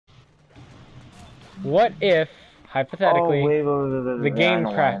What if, Oh, hypothetically, wait, the yeah, I game know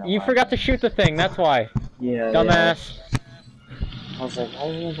why, I crashed? know You why. forgot to shoot the thing, that's why. Yeah, yeah. Dumbass. I was like, why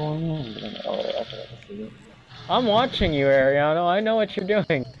is it going in? But then, oh, I forgot to shoot it. I'm watching you, Ariano. I know what you're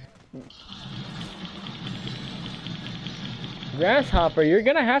doing. Grasshopper, you're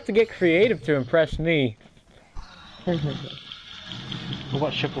gonna have to get creative to impress me. What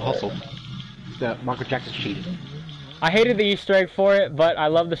about Triple Hustle? That Michael Jackson cheated. I hated the Easter egg for it, but I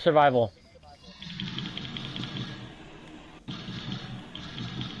love the survival.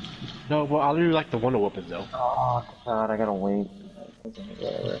 No, well, I really like the Wonder Weapons though. Oh, God, I gotta wait.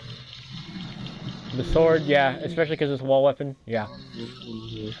 Whatever. The sword, yeah, especially because it's a wall weapon, yeah.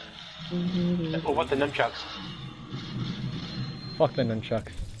 What about the nunchucks? Fuck the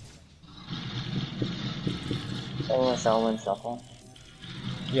nunchucks. Oh, Selwyn Shuffle.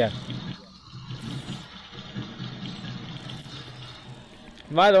 Yeah.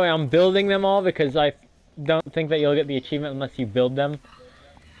 By the way, I'm building them all because I don't think that you'll get the achievement unless you build them.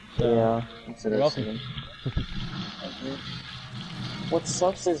 So, Yeah, that's you're welcome. What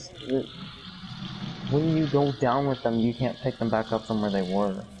sucks is that when you go down with them, you can't pick them back up from where they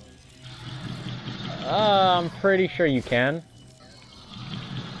were. I'm pretty sure you can.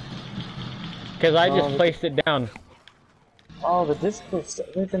 Because I just placed it down. Oh, the disc was...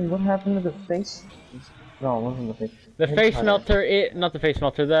 Wait, then what happened to the face? No, it wasn't the face. The face melter, not the face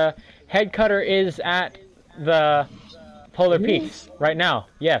melter, the head cutter is at the Polar Peaks right now,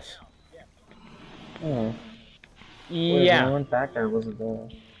 yes. Oh. Yeah. When I went back there, was it there?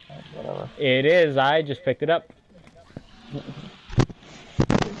 Whatever. It is, I just picked it up.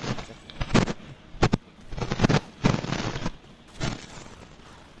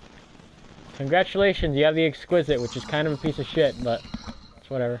 Congratulations, you have the Exquisite, which is kind of a piece of shit, but it's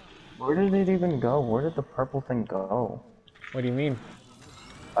whatever. Where did it even go? Where did the purple thing go? What do you mean?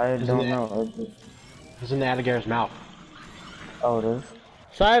 I don't know. It's in the Adagar's mouth. Oh, it is?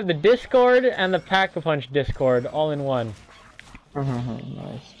 So I have the Discord and the Pack-a-Punch Discord all in one.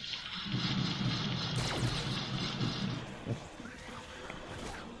 Nice.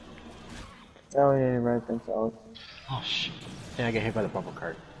 Oh, yeah, you're right, thanks, Alex. Oh shit. And I get hit by the bubble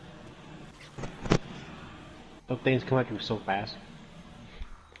cart. Those things come at you so fast.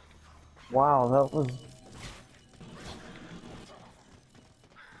 Wow, that was...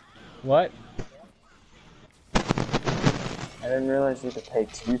 What? I didn't realize you could pay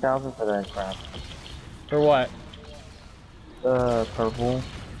 2,000 for that crap. For what? Purple.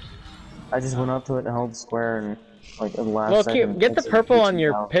 I just went up to it and held square and, like, in the last Well, second... get the purple on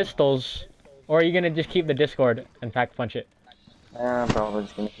your 2,000. pistols, or are you gonna just keep the Discord and Pack-a-Punch it? I'm probably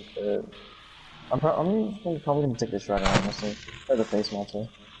just gonna keep it. I'm probably gonna take this right out, honestly. Or the face melter.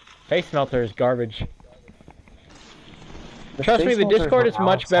 Face melter is garbage. Trust me, the Discord is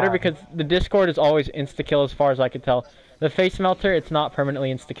much better because the Discord is always insta-kill as far as I can tell. The face melter, it's not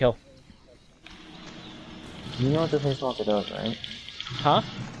permanently insta-kill. You know what the face melter does, right? Huh?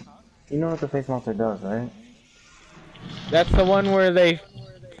 You know what the face melter does, right? That's the one where they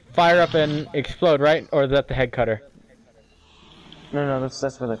fire up and explode, right? Or is that the head cutter? No,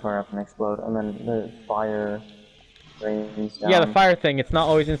 that's where they fire up and explode, and then the fire rains down. Yeah, the fire thing, it's not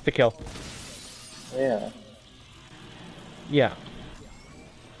always insta-kill. Yeah. Yeah.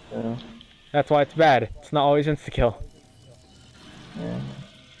 Yeah. That's why it's bad. It's not always insta-kill. Yeah.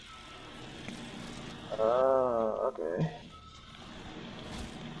 Okay.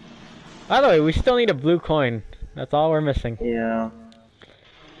 By the way, we still need a blue coin. That's all we're missing. Yeah.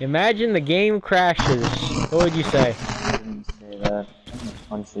 Imagine the game crashes. What would you say? I didn't say that. I'm gonna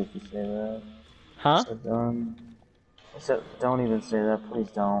punch you if you say that. Huh? I said, don't even say that, please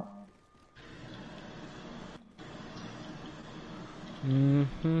don't.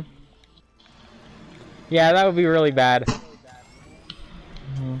 Mm-hmm. Yeah, that would be really bad.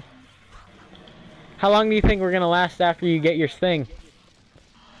 How long do you think we're gonna last after you get your thing?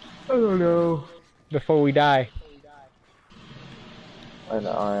 I don't know. Before we die? I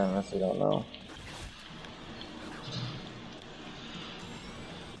honestly don't know.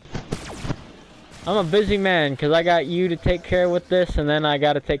 I'm a busy man, because I got you to take care with this, and then I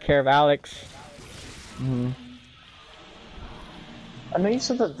gotta take care of Alex. I know you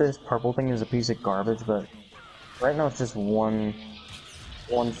said that this purple thing is a piece of garbage, but right now it's just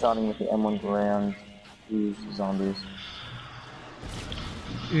one-shotting with the M1 Grand these zombies.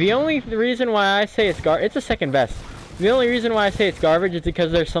 The only reason why I say it's a second best. The only reason why I say it's garbage is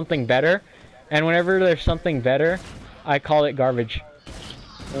because there's something better, and whenever there's something better, I call it garbage.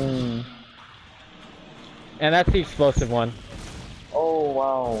 And that's the explosive one. Oh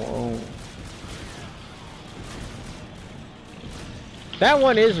wow. Oh. That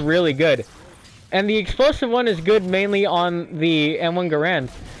one is really good. And the explosive one is good mainly on the M1 Garand.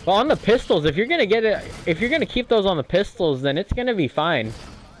 But on the pistols, if you're gonna get it, if you're gonna keep those on the pistols, then it's gonna be fine.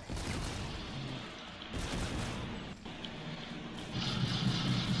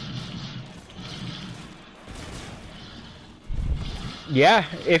 Yeah,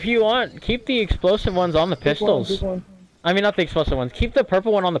 if you want, keep the explosive ones on the pistols. Keep going. I mean, not the explosive ones. Keep the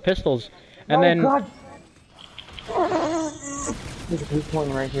purple one on the pistols, and then. God. There's a blue coin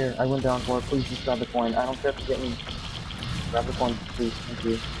right here. I went down for it. Please just grab the coin. I don't care if you get me. Grab the coin, please. Thank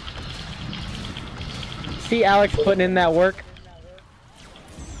you. See Alex putting in that work.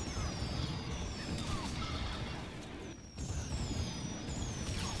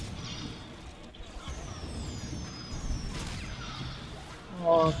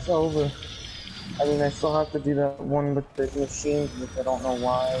 Oh, it's over. I mean, I still have to do that one with the machines, which I don't know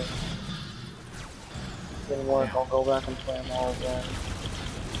why. It didn't work. I'll go back and play them all again.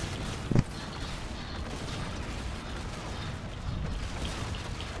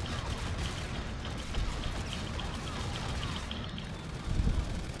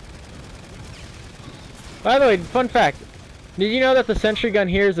 By the way, fun fact. Did you know that the sentry gun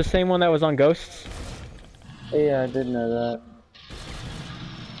here is the same one that was on Ghosts? Yeah, I did know that.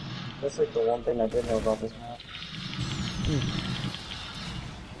 That's like the one thing I did know about this map.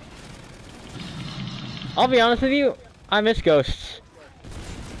 I'll be honest with you, I miss Ghosts.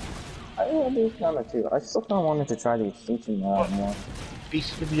 I do kind of too. I still kind of wanted to try the extinction map more.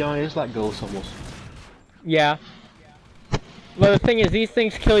 To be honest, it's like Ghost almost. Yeah. But the thing is, these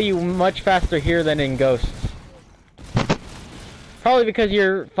things kill you much faster here than in Ghosts. Probably because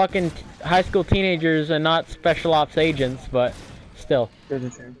you're fucking high school teenagers and not special ops agents, but still.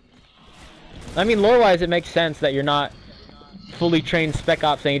 I mean, lore-wise, it makes sense that you're not fully trained spec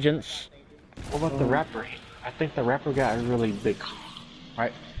ops agents. What about the rapper? I think the rapper got really big.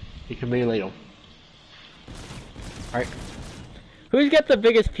 Right? He can melee them. Right? Who's got the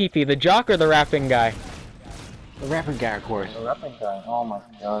biggest PP, the jock or the rapping guy? The rapper guy, of course. The rapping guy. Oh my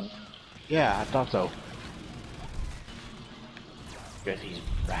god. Yeah, I thought so. Because he's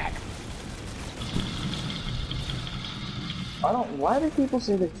back. I don't. Why do people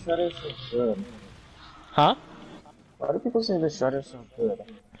say the Shredder's so good? Huh? Why do people say the Shredder's so good?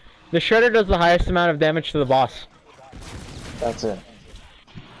 The Shredder does the highest amount of damage to the boss. That's it.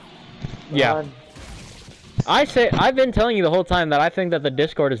 Yeah. God. I've been telling you the whole time that I think that the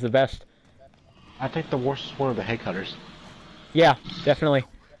Discord is the best. I think the worst is one of the head cutters. Yeah, definitely.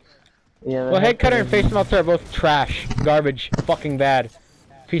 Yeah. Well, head cutter and face melter are both trash, garbage, fucking bad,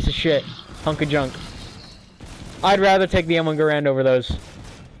 piece of shit, hunk of junk. I'd rather take the M1 Garand over those.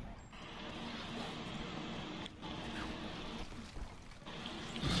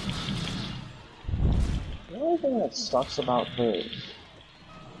 The only thing that sucks about the...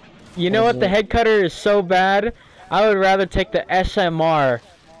 You know what? The head cutter is so bad. I would rather take the SMR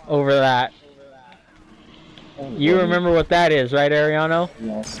over that. You remember what that is, right, Ariano?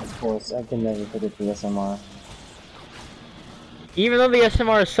 Yes, of course. I can never put it to SMR. Even though the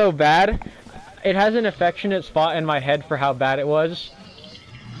SMR is so bad, it has an affectionate spot in my head for how bad it was.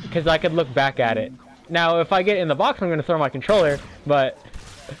 Because I could look back at it. Now, if I get in the box, I'm going to throw my controller, but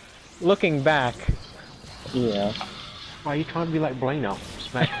looking back... Yeah. Why are you trying to be like Blaine now?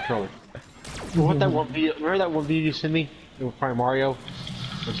 Smash controller. What that one video? Remember that one video you sent me? It was probably Mario or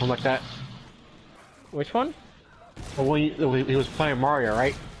something like that. Which one? Well, when he was playing Mario,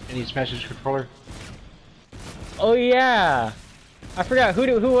 right? And he smashed his controller. Oh yeah, I forgot who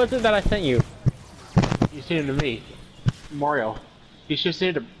was it that I sent you? You sent it to me, Mario. You should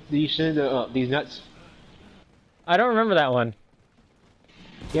send it to these nuts. I don't remember that one.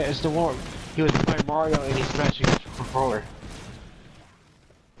 Yeah, it's the one. He was playing Mario and he smashed his controller.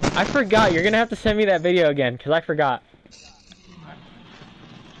 I forgot. You're gonna have to send me that video again, cause I forgot.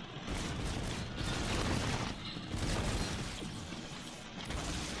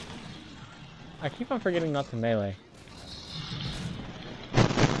 I keep on forgetting not to melee.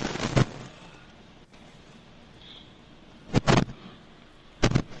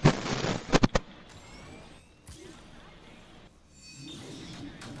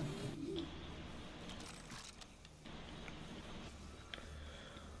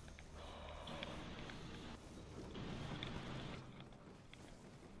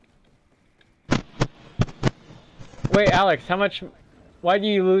 Wait, Alex, how much... Why do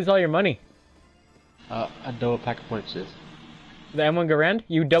you lose all your money? A double pack of punches. The M1 Garand?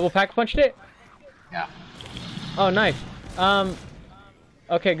 You double pack punched it? Yeah. Oh, nice.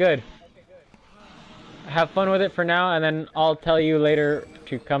 Okay, good. Have fun with it for now, and then I'll tell you later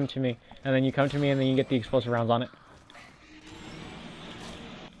to come to me. And then you come to me, and then you get the explosive rounds on it.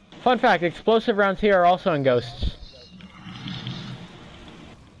 Fun fact, explosive rounds here are also in Ghosts.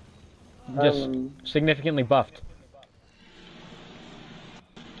 Just significantly buffed.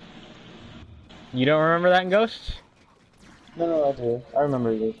 You don't remember that in Ghosts? No, I do. I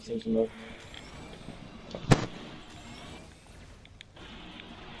remember the extinction mode.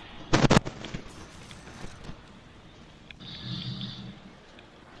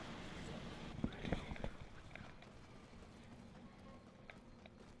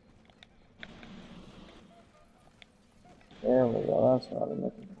 There we go, that's what I'm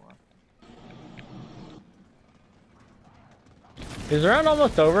looking for. Is the round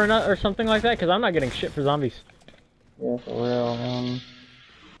almost over or something like that? Because I'm not getting shit for zombies. Yeah, for real,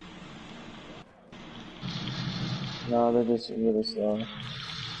 no, they're just really slow.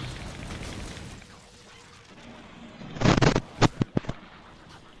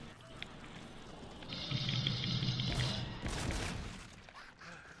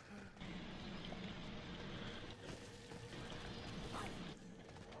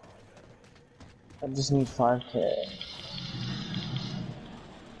 I just need 5K.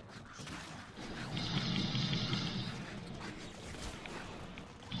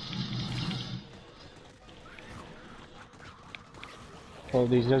 Well,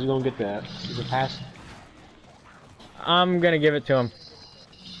 these guys are gonna get the pass. I'm gonna give it to him.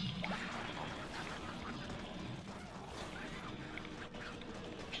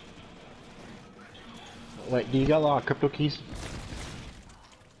 Wait, do you got a lot of crypto keys?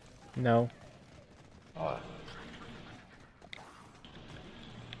 No.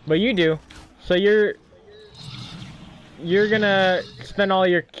 But you do. So you're gonna spend all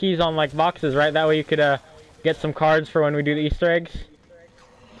your keys on like boxes, right? That way you could get some cards for when we do the Easter eggs.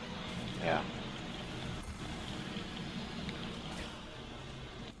 Yeah.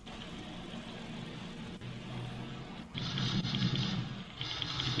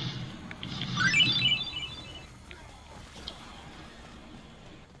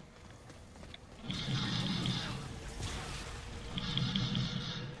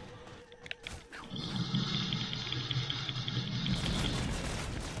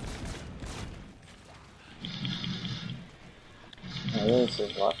 Now, this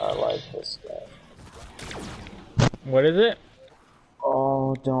is why I like this guy. What is it?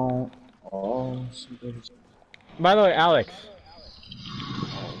 Oh, don't. Oh, super. By the way, Alex.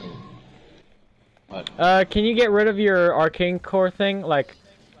 What? Can you get rid of your arcane core thing? Like,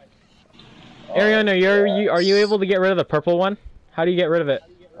 Ariana, are you able to get rid of the purple one? How do you get rid of it?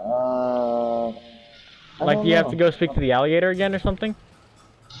 Like, do you have to go speak to the alligator again or something?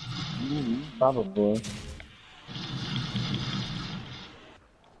 Probably.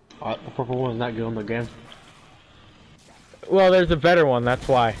 The purple one's not good on the game. Well, there's a better one, that's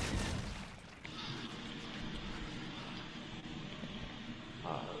why.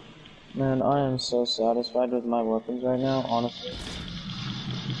 Man, I am so satisfied with my weapons right now, honestly.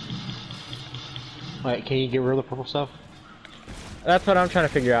 Wait, can you get rid of the purple stuff? That's what I'm trying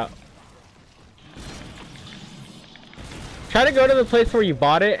to figure out. Try to go to the place where you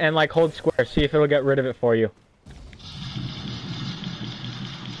bought it and like hold square, see if it'll get rid of it for you.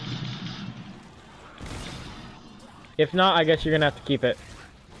 If not, I guess you're gonna have to keep it.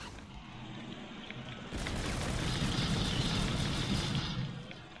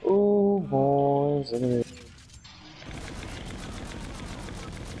 Ooh, boys, look at this.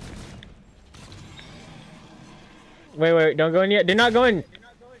 Wait, don't go in yet. Do not go in.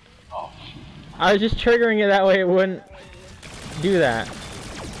 Oh. I was just triggering it that way it wouldn't do that.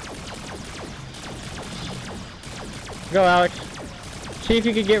 Go, Alex. See if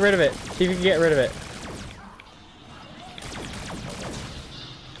you can get rid of it. See if you can get rid of it.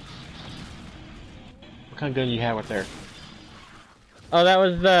 What kind of gun do you have right there? Oh, that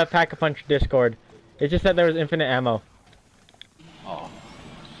was the Pack-a-Punch Discord. It's just that there was infinite ammo. Oh.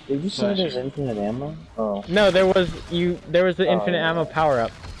 Did you say there's infinite ammo? Oh. No, there was the infinite ammo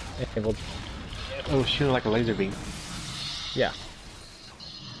power-up enabled. It was shooting like a laser beam. Yeah.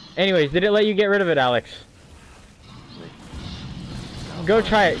 Anyways, did it let you get rid of it, Alex? Go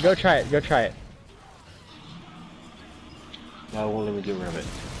try it. Go try it. Go try it. No, it won't let me get rid of it.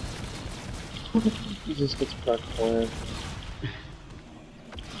 He just gets cracked for it.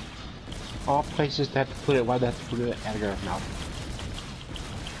 All places that have to put it, why'd they have to put it at Edgar's mouth?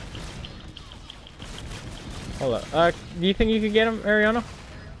 Hold up. Do you think you could get him, Ariana?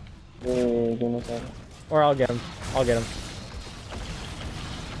 Yeah, give me a second. Or I'll get him. I'll get him.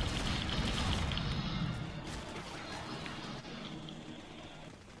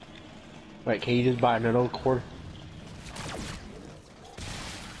 Wait, can you just buy another cord?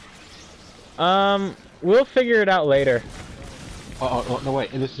 We'll figure it out later. Oh, no,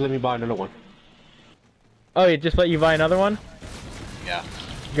 wait. This is let me buy another one. Oh, it just let you buy another one? Yeah.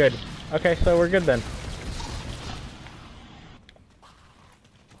 Good. Okay, so we're good then.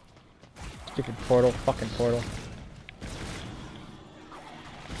 Stupid portal. Fucking portal.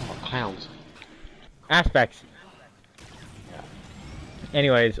 Oh, clowns. Aspects.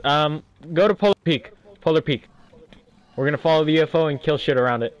 Anyways, go to Polar Peak. Polar Peak. We're gonna follow the UFO and kill shit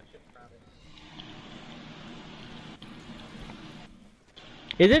around it.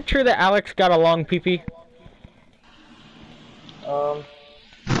 Is it true that Alex got a long pee-pee?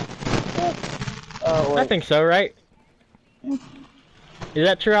 I think so, right? Is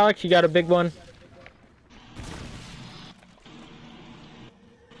that true, Alex? You got a big one?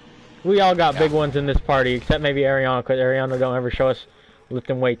 We all got big ones in this party, except maybe Ariana, because Ariana don't ever show us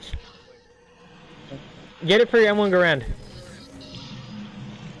lifting weights. Get it for your M1 Garand.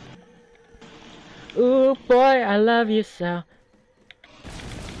 Ooh, boy, I love you so.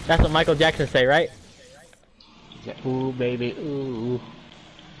 That's what Michael Jackson say, right? Yeah. Ooh, baby, ooh.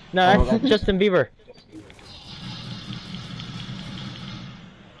 No, that's Justin Bieber.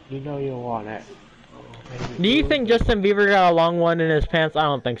 You know you want it. Oh, baby, Do you think Justin Bieber got a long one in his pants? I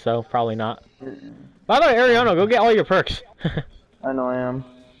don't think so. Probably not. By the way, Ariana, go get all your perks. I know I am.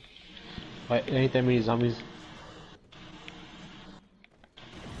 Wait, ain't that many zombies?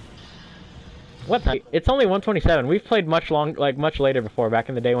 What? It's only 127. We've played much later before, back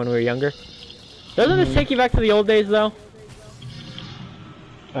in the day when we were younger. Doesn't this take you back to the old days, though?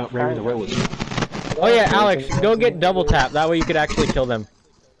 Raven the Werewolf. Oh yeah, Alex, go get double tap. That way you could actually kill them.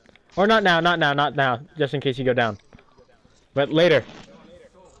 Or not now, not now, not now. Just in case you go down. But later.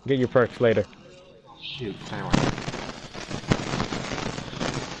 Get your perks later. Shoot, timer.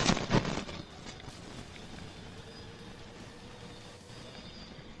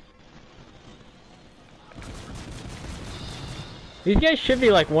 These guys should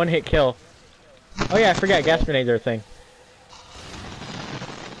be like one-hit kill. Oh yeah, I forgot gas grenades are a thing.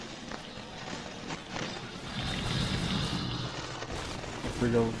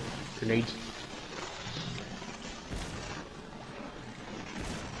 Reload grenades.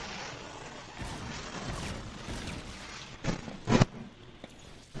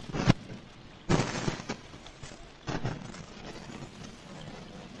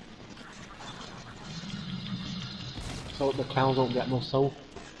 So the clowns don't got no soul.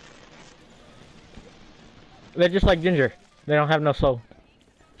 They're just like Ginger. They don't have no soul.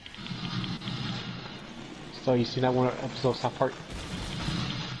 So you see that one episode of South Park?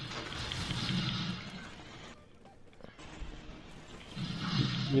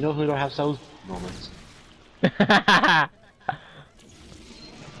 You know who don't have souls? Romans.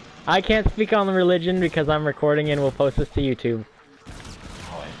 I can't speak on the religion because I'm recording and we'll post this to YouTube.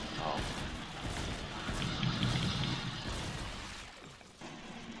 Oh,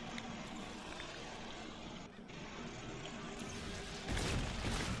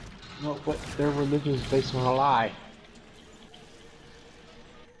 no, but their religion is based on a lie.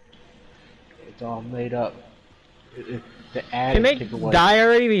 It's all made up. The ad Can they take away. die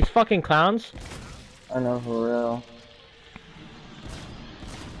already, these fucking clowns? I know, for real.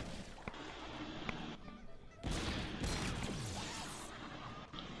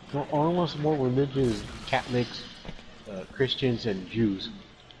 No, almost more religions, Catholics, Christians, and Jews.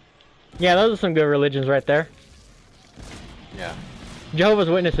 Yeah, those are some good religions right there. Yeah. Jehovah's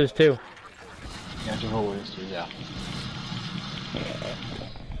Witnesses too. Yeah, Jehovah's Witnesses, yeah.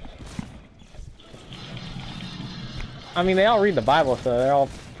 I mean, they all read the Bible, so they're all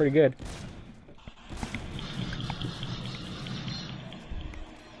pretty good.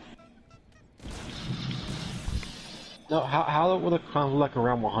 No, how will the crowns look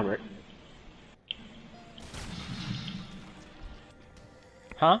around 100?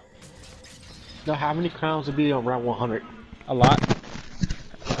 Huh? No, how many crowns would be around 100? A lot.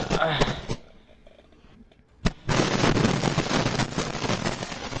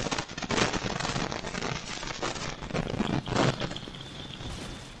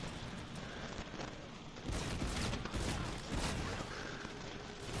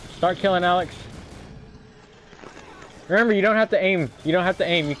 Start killing Alex. Remember, you don't have to aim. You don't have to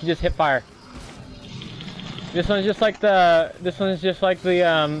aim. You can just hit fire. This one's just like the. This one's just like the.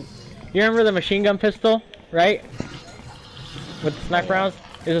 You remember the machine gun pistol, right? With the sniper rounds,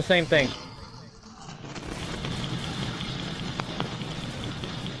 it's the same thing.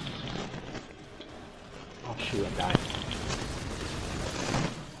 Oh shoot! I died.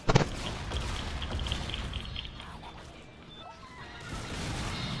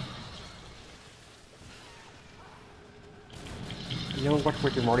 You know, watch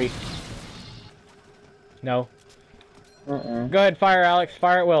Rick and Morty. No. Mm-mm. Go ahead, fire, Alex.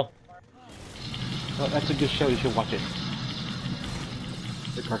 Fire at will. Oh, that's a good show. You should watch it.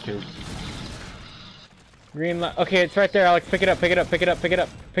 The cartoon. Green light. Okay, it's right there, Alex. Pick it up, pick it up, pick it up, pick it up.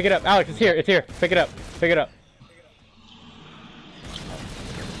 Pick it up. Alex, it's here, it's here. Pick it up, pick it up.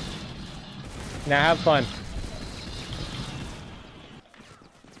 Now have fun.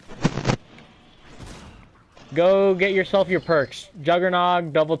 Go get yourself your perks.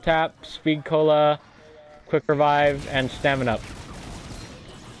 Juggernog, Double Tap, Speed Cola, Quick Revive, and Stamina Up.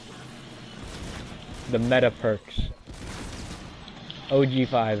 The meta perks.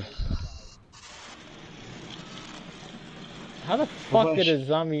 OG5. How the fuck did a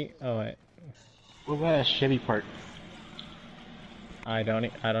zombie... Oh, wait. What about a Chevy part? I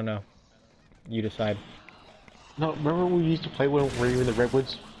don't know. You decide. No, remember when we used to play when we were in the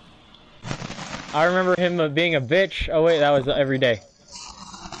Redwoods? I remember him being a bitch. Oh wait, that was every day.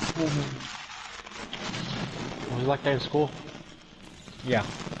 Was it like that in school? Yeah.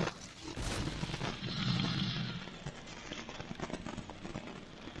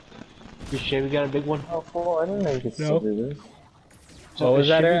 You Chevy got a big one? Oh, cool. I didn't know you could still do this. So what was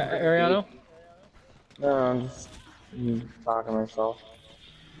that, Chevy- Ariano? No, I'm just talking to myself.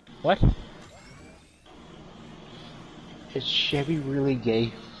 What? Is Chevy really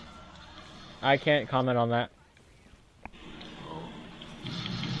gay? I can't comment on that.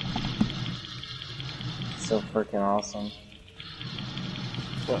 So freaking awesome.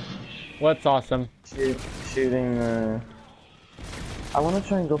 What? What's awesome? Shooting the... I want to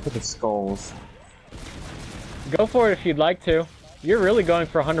try and go for the skulls. Go for it if you'd like to. You're really going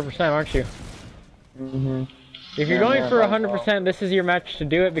for 100%, aren't you? Mm-hmm. If you're going for 100%, this is your match to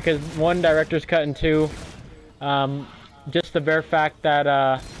do it because 1, director's cut, and 2, just the bare fact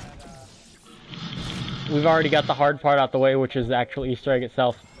that we've already got the hard part out the way, which is the actual Easter egg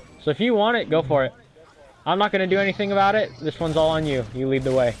itself. So if you want it, go for it. I'm not going to do anything about it. This one's all on you. You lead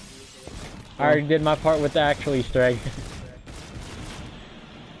the way. I already did my part with the actual Easter egg.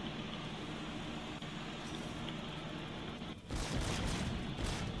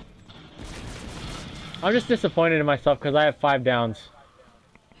 I'm just disappointed in myself because I have 5 downs.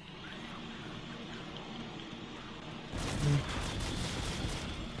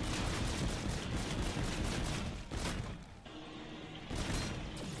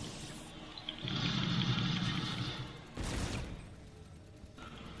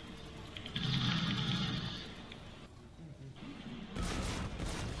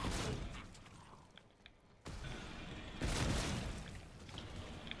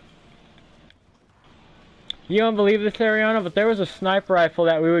 You don't believe this, Ariana, but there was a sniper rifle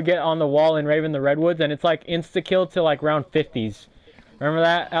that we would get on the wall in Raven the Redwoods, and it's like insta-kill to like round 50s. Remember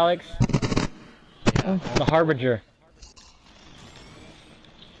that, Alex? Yeah. The Harbinger.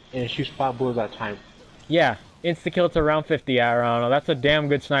 And it shoots 5 bullets at a time. Yeah, insta-kill to round 50, Ariana. That's a damn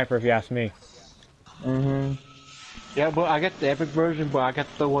good sniper if you ask me. Mm-hmm. Yeah, but I got the epic version, but I got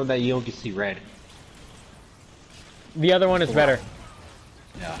the one that you don't get to see red. The other one is better.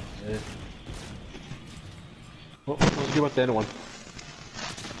 Yeah. Well, let's get about the other one.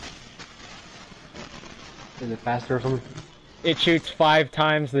 Is it faster or something? It shoots 5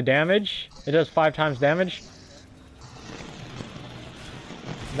 times the damage. It does 5 times damage.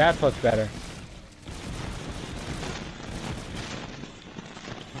 That's what's better.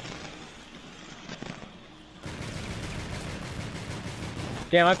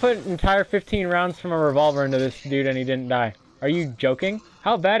 Damn, I put an entire 15 rounds from a revolver into this dude and he didn't die. Are you joking?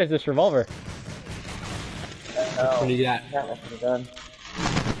 How bad is this revolver? Which one you got?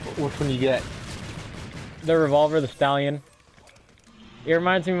 Which one you get? The revolver, the stallion. It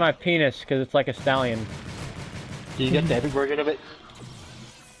reminds me of my penis because it's like a stallion. Do you get the epic version of it?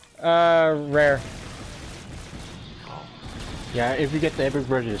 Rare. Yeah, if you get the epic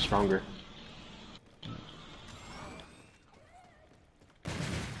version, it's stronger.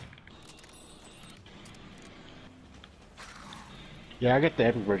 Yeah, I get the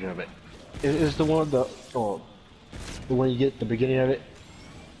epic version of it. It's the one the one you get at the beginning of it.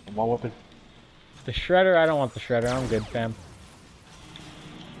 The wall weapon. The shredder, I don't want the shredder. I'm good, fam.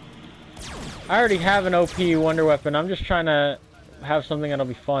 I already have an OP wonder weapon. I'm just trying to have something that'll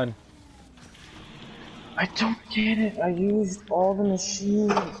be fun. I don't get it. I used all the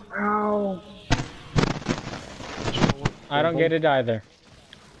machines. Ow. I don't get it either.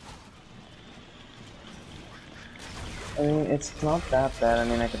 I mean, it's not that bad. I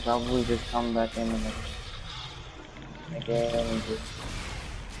mean, I could probably just come back in and again and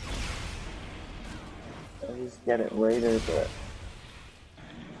just get it later, but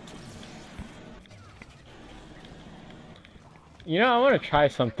You know, I want to try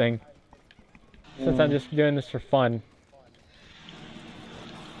something. Since I'm just doing this for fun.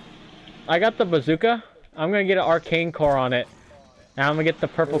 I got the bazooka. I'm gonna get an arcane core on it. And I'm gonna get the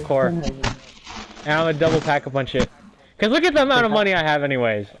purple core. And I'm gonna double pack a bunch of it. Cause look at the amount of money I have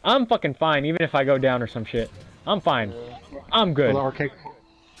anyways. I'm fucking fine, even if I go down or some shit. I'm fine. I'm good. Will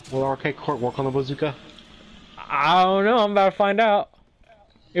the arcade court work on the bazooka? I don't know, I'm about to find out.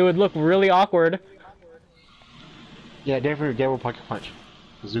 It would look really awkward. Yeah, definitely Devil Pocket Punch.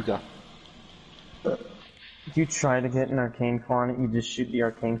 Bazooka. If you try to get an arcane core on it, you just shoot the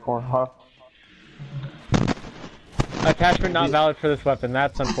arcane core off. Attachment not valid for this weapon,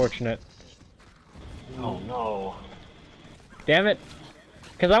 that's unfortunate. Oh no. Damn it.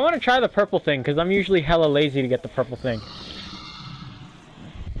 Cause I want to try the purple thing, cause I'm usually hella lazy to get the purple thing.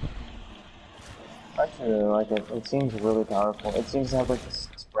 Actually, I really like it. It seems really powerful. It seems to have like this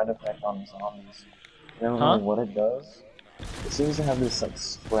spread effect on zombies. I don't know what it does. It seems to have this like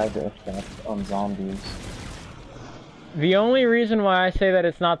spread effect on zombies. The only reason why I say that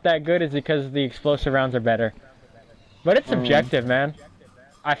it's not that good is because the explosive rounds are better. But it's subjective, man.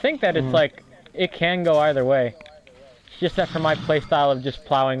 I think that it's like, it can go either way. It's just that for my playstyle of just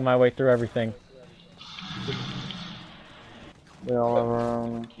plowing my way through everything. We all have our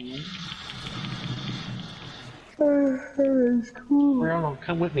own keys. Rano,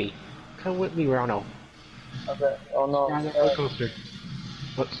 come with me. Come with me, Rano. Okay. Oh no. Roller coaster.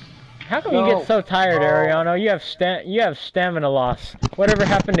 Whoops. How come you get so tired, Ariano? You have stamina loss. Whatever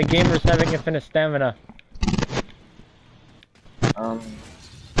happened to gamers having infinite stamina? I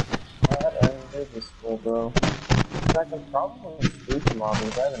had this school, bro. In fact, I'm probably in sleep tomorrow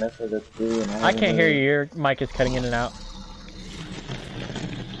because I have an essay that's due and I can't hear you. Your mic is cutting in and out.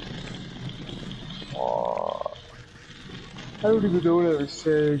 I don't even know what I was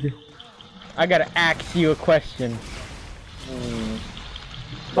saying. I gotta ask you a question.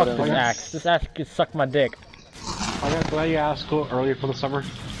 Fuck this axe. This axe can suck my dick. I got glad you out of school earlier for the summer.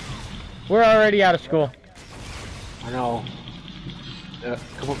 We're already out of school. I know.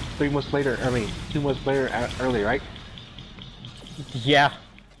 3 months later, I mean, 2 months later, early, right? Yeah.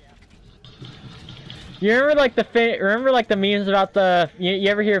 You remember like the memes about the you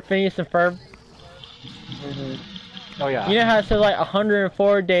ever hear Phineas and Ferb? Oh yeah. You know how it says like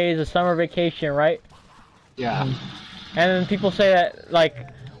 104 days of summer vacation, right? Yeah. And then people say that like,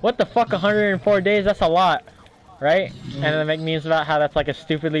 what the fuck, 104 days? That's a lot, right? And then they make memes about how that's like a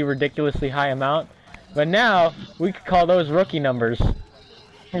stupidly, ridiculously high amount. But now we could call those rookie numbers.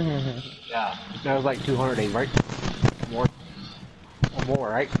 Yeah. That was like 200 days, right? More. Or more,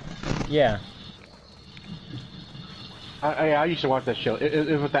 right? Yeah. I used to watch that show.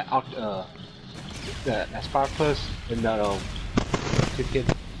 It was that Spartacus and that two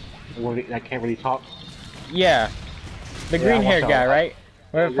kids that can't really talk. Yeah. The green haired guy, right?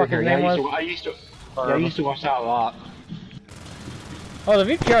 Whatever the fuck his name was? I used to watch that a lot. Oh,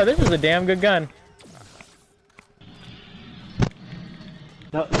 the VPR, this is a damn good gun.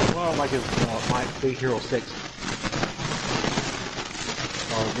 No, well, like his, my Big Hero 6.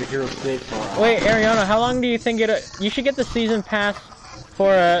 Or Big Hero 6 or... Wait, Ariana, how long do you think you should get the season pass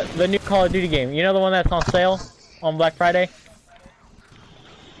for the new Call of Duty game? You know the one that's on sale on Black Friday?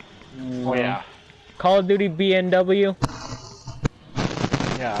 Oh yeah. Call of Duty BNW?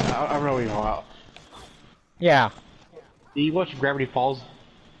 Yeah, I really know how. Yeah. Do you watch Gravity Falls?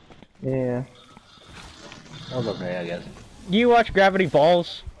 Yeah. That was okay, I guess. Do you watch Gravity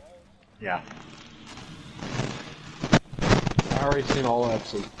Falls? Yeah. I already seen all of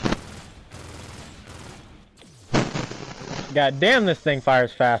episodes. God damn, this thing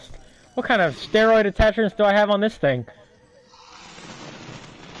fires fast. What kind of steroid attachments do I have on this thing?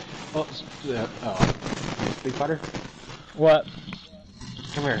 Oh, Street Fighter? What?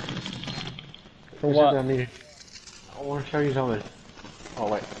 Come here. For what? I want to show you something. Oh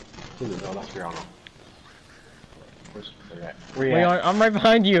wait. No, that's Piranha. Where you at? I'm right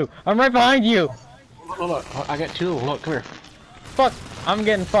behind you. I'm right behind you. Look, I got two. Look, come here. Fuck. I'm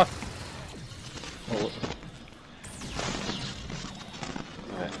getting fucked. Oh,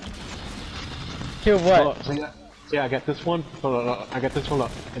 Two of what? look, see, I got this one. Look, I got this one.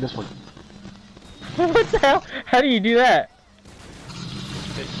 Look, and this one. What the hell? How do you do that?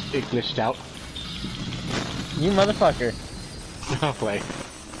 It glitched out. You motherfucker. No way.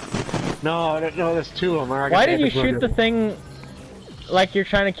 No, there's two of them. Why did you shoot the thing like you're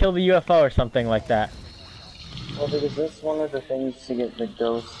trying to kill the UFO or something like that? Well, because that's one of the things to get the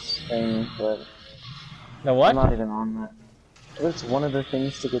ghosts thing, but... The what? I'm not even on that. It's one of the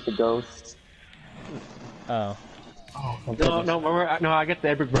things to get the ghosts. Oh. No, I got the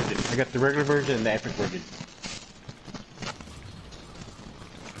epic version. I got the regular version and the epic version.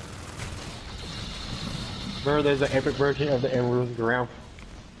 Remember there's the epic version of the Emerald Ground?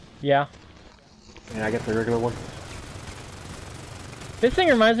 Yeah. And I get the regular one. This thing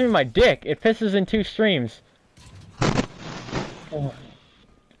reminds me of my dick. It pisses in 2 streams. Oh.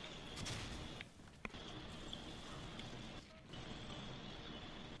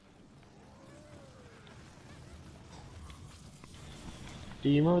 Do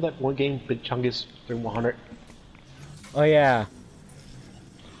you remember that one game, Big Chungus 100? Oh yeah.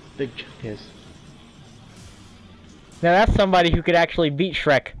 Big Chungus. Now that's somebody who could actually beat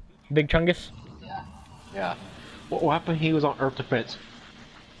Shrek. Big Chungus. Yeah. What happened? He was on Earth Defense.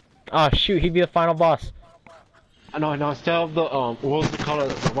 Oh shoot, he'd be the final boss. I know. Instead of the what was it called?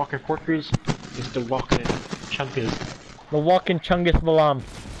 The Walking Fortress. It's the Walking Chungus. The Walking Chungus Balam.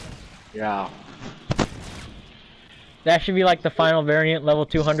 Yeah. That should be like the final variant, level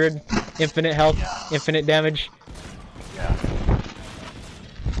 200. Infinite health, infinite damage. Yeah.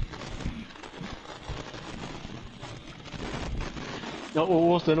 No, what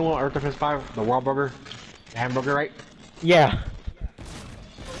was the new one? Earth Defense 5? The Wahlburger? The hamburger, right? Yeah.